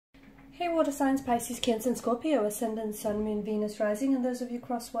Hey water signs, Pisces, Cancer and Scorpio, Ascendant, Sun, Moon, Venus, Rising, and those of you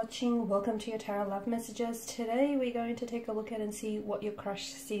cross-watching, welcome to your Tarot Love Messages. Today we're going to take a look at and see what your crush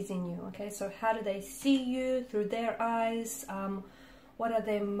sees in you, okay? So how do they see you through their eyes? What are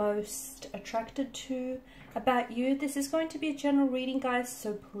they most attracted to about you? This is going to be a general reading, guys,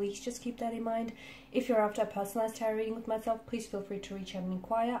 so please just keep that in mind. If you're after a personalized tarot reading with myself, please feel free to reach out and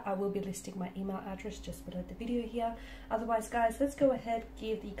inquire. I will be listing my email address just below the video here. Otherwise, guys, let's go ahead,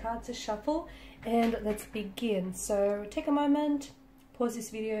 give the cards a shuffle, and let's begin. So take a moment, pause this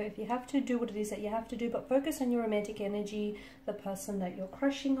video if you have to, do what it is that you have to do, but focus on your romantic energy, the person that you're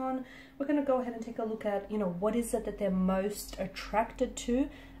crushing on. We're going to go ahead and take a look at, what is it that they're most attracted to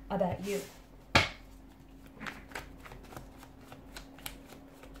about you.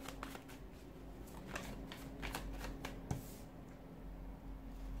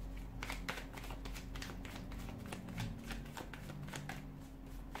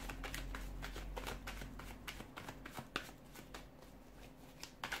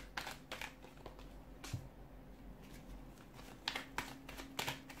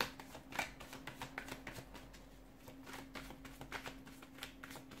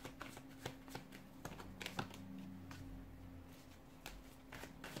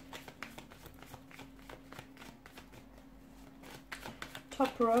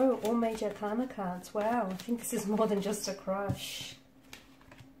 Top row, all major karma cards. Wow, I think this is more than just a crush.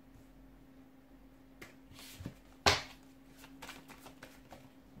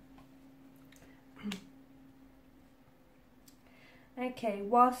 Okay,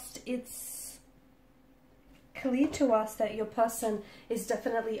 whilst it's clear to us that your person is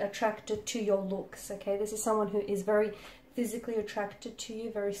definitely attracted to your looks, okay? This is someone who is very physically attracted to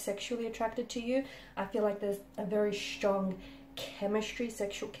you, very sexually attracted to you. I feel like there's a very strong chemistry,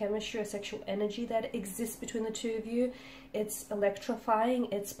 sexual chemistry or sexual energy that exists between the two of you. It's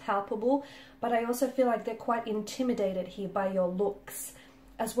electrifying, it's palpable, but I also feel like they're quite intimidated here by your looks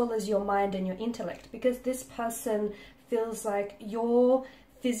as well as your mind and your intellect, because this person feels like your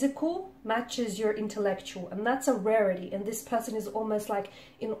physical matches your intellectual, and that's a rarity, and this person is almost like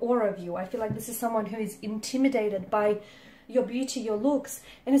in awe of you. I feel like this is someone who is intimidated by your beauty, your looks,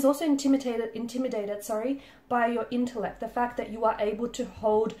 and is also intimidated by your intellect, the fact that you are able to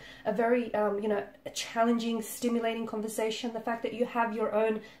hold a very a challenging, stimulating conversation, the fact that you have your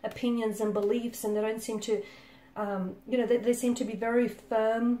own opinions and beliefs, and they don't seem to they seem to be very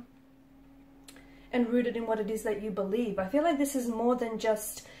firm and rooted in what it is that you believe. I feel like this is more than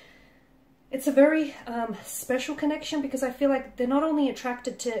just, it's a very special connection, because I feel like they're not only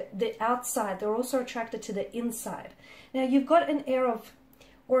attracted to the outside, they're also attracted to the inside. Now, you've got an air of,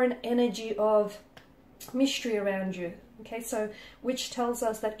 or an energy of mystery around you, okay? So, which tells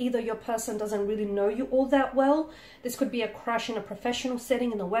us that either your person doesn't really know you all that well. This could be a crush in a professional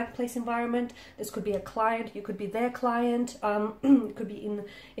setting, in the workplace environment. This could be a client. You could be their client. It could be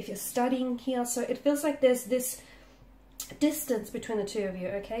if you're studying here. So it feels like there's this distance between the two of you,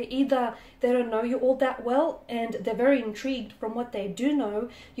 okay? Either they don't know you all that well and they're very intrigued from what they do know.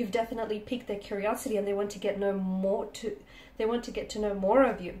 You've definitely piqued their curiosity and they want to get to know more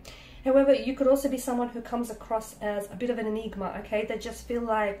of you. However, you could also be someone who comes across as a bit of an enigma, okay? They just feel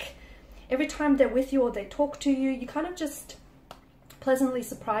like every time they're with you or they talk to you, you kind of just pleasantly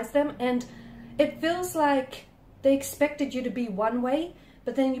surprise them, and it feels like they expected you to be one way,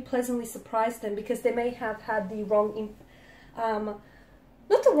 but then you pleasantly surprise them because they may have had the wrong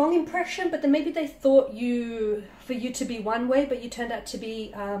not the wrong impression, but then maybe they thought for you to be one way, but you turned out to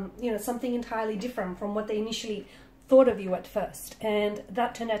be something entirely different from what they initially thought of you at first, and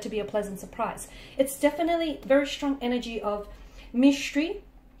that turned out to be a pleasant surprise. It's definitely very strong energy of mystery,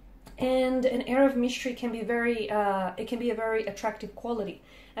 and an air of mystery can be very it can be a very attractive quality,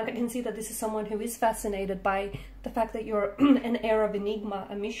 and I can see that this is someone who is fascinated by the fact that you're an air of enigma,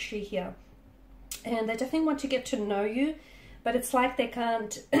 a mystery here, and they definitely want to get to know you, but it's like they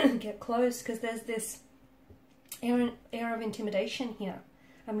can't get close because there's this air of intimidation here.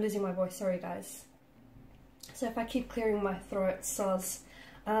 I'm losing my voice, sorry guys. So if I keep clearing my throat, soz.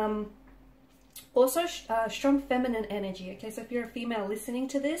 Also, strong feminine energy, okay? So if you're a female listening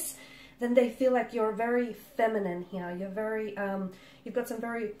to this, then they feel like you're very feminine here. You're very, you've got some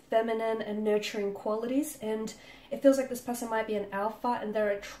very feminine and nurturing qualities, and it feels like this person might be an alpha, and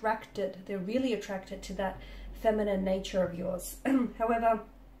they're really attracted to that feminine nature of yours. However,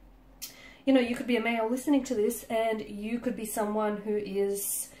 you could be a male listening to this, and you could be someone who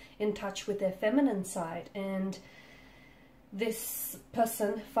is in touch with their feminine side, and this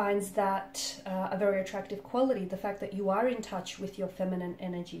person finds that a very attractive quality, the fact that you are in touch with your feminine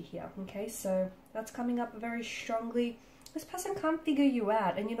energy here. Okay, so that's coming up very strongly. This person can't figure you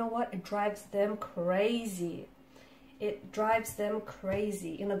out, and you know what? It drives them crazy. It drives them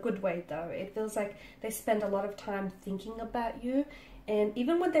crazy in a good way, though. It feels like they spend a lot of time thinking about you, and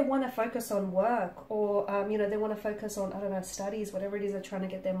even when they want to focus on work, or you know, they want to focus on, I don't know, studies, whatever it is they're trying to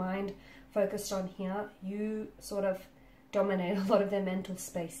get their mind focused on here, you sort of dominate a lot of their mental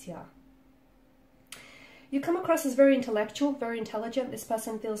space here. You come across as very intellectual, very intelligent. This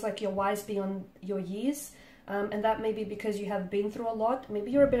person feels like you're wise beyond your years. And that may be because you have been through a lot.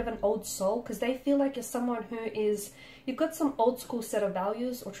 Maybe you're a bit of an old soul, because they feel like you're someone who is, you've got some old school set of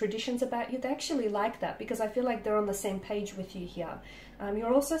values or traditions about you. They actually like that, because I feel like they're on the same page with you here.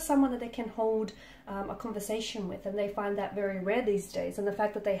 You're also someone that they can hold a conversation with, and they find that very rare these days. And the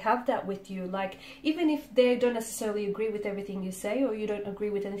fact that they have that with you, like, even if they don't necessarily agree with everything you say, or you don't agree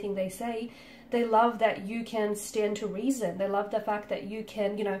with anything they say, they love that you can stand to reason. They love the fact that you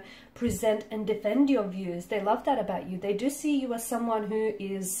can, you know, present and defend your views. They love that about you. They do see you as someone who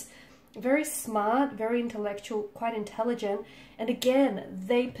is very smart, very intellectual, quite intelligent. And again,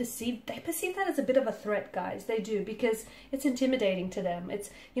 they perceive that as a bit of a threat, guys. They do, because it's intimidating to them. It's,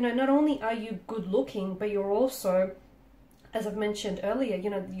 you know, not only are you good looking, but you're also, as I've mentioned earlier, you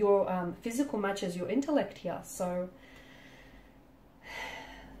know, your physical matches your intellect here. So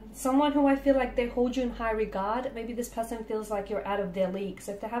someone who I feel like they hold you in high regard. Maybe this person feels like you're out of their league.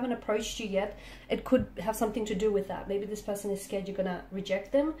 So if they haven't approached you yet, it could have something to do with that. Maybe this person is scared you're going to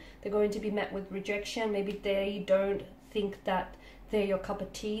reject them. They're going to be met with rejection. Maybe they don't think that they're your cup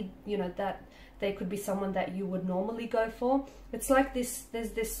of tea, you know, that they could be someone that you would normally go for. It's like this,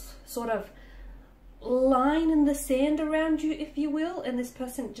 there's this sort of line in the sand around you, if you will, and this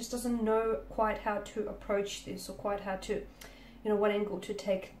person just doesn't know quite how to approach this, or quite how to, you know, what angle to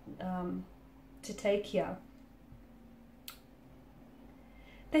take here.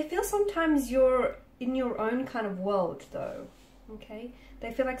 They feel sometimes you're in your own kind of world, though. Okay,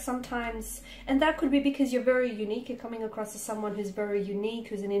 they feel like sometimes, and that could be because you're very unique. You're coming across as someone who's very unique,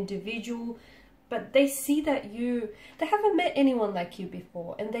 who's an individual, but they see that they haven't met anyone like you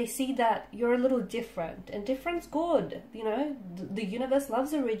before, and they see that you're a little different, and different's good. You know, the universe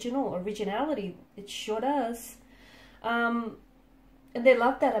loves originality. It sure does. And they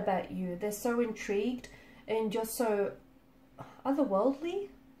love that about you. They're so intrigued, and you're so otherworldly,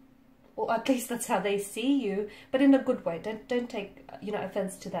 or at least that's how they see you, but in a good way. Don't take, you know,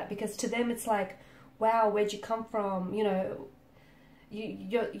 offense to that, because to them it's like, wow, where'd you come from? You know,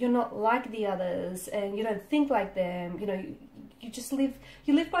 you're not like the others, and you don't think like them. You know, you just live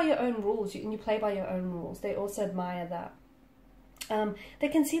by your own rules, and you play by your own rules. They also admire that. They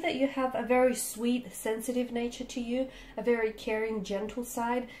can see that you have a very sweet, sensitive nature to you, a very caring, gentle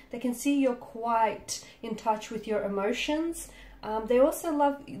side. They can see you're quite in touch with your emotions. They also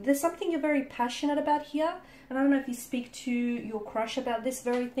love, there's something you're very passionate about here. And I don't know if you speak to your crush about this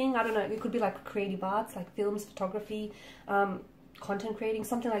very thing. I don't know, it could be like creative arts, like films, photography, content creating,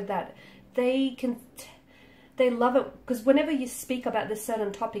 something like that. They love it, because whenever you speak about this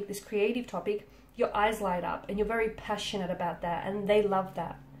certain topic, this creative topic, your eyes light up, and you're very passionate about that, and they love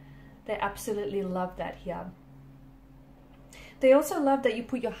that. They absolutely love that here. They also love that you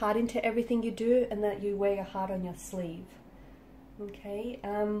put your heart into everything you do, and that you wear your heart on your sleeve. Okay.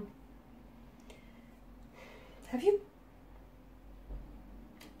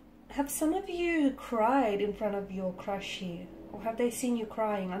 Have some of you cried in front of your crush here? Or have they seen you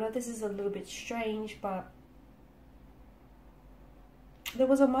crying? I know this is a little bit strange, but there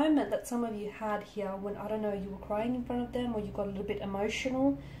was a moment that some of you had here when, I don't know, you were crying in front of them, or you got a little bit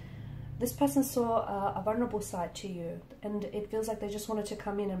emotional. This person saw a vulnerable side to you, and it feels like they just wanted to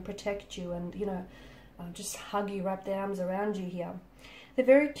come in and protect you, and, you know, just hug you, wrap their arms around you here. They're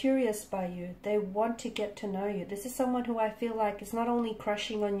very curious by you. They want to get to know you. This is someone who I feel like is not only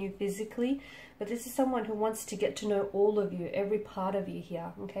crushing on you physically, but this is someone who wants to get to know all of you, every part of you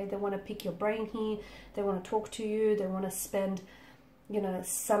here. Okay, they want to pick your brain here. They want to talk to you. They want to spend, you know,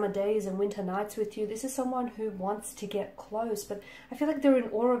 summer days and winter nights with you. This is someone who wants to get close, but I feel like they're in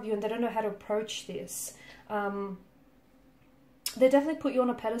awe of you, and they don't know how to approach this. They definitely put you on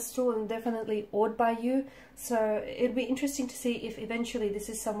a pedestal, and definitely awed by you. So it'd be interesting to see if eventually this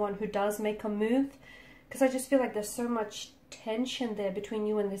is someone who does make a move, because I just feel like there's so much tension there between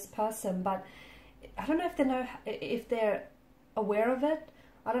you and this person. But I don't know if they know, if they're aware of it.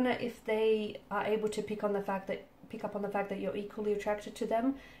 I don't know if they are able to pick up on the fact that you're equally attracted to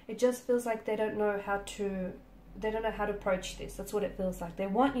them. It just feels like they don't know how to approach this. That's what it feels like. They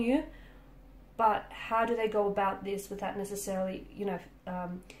want you, but how do they go about this without necessarily, you know,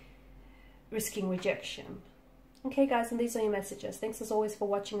 risking rejection? Okay guys, and these are your messages. Thanks as always for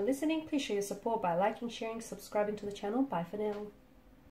watching and listening. Please show your support by liking, sharing, subscribing to the channel. Bye for now.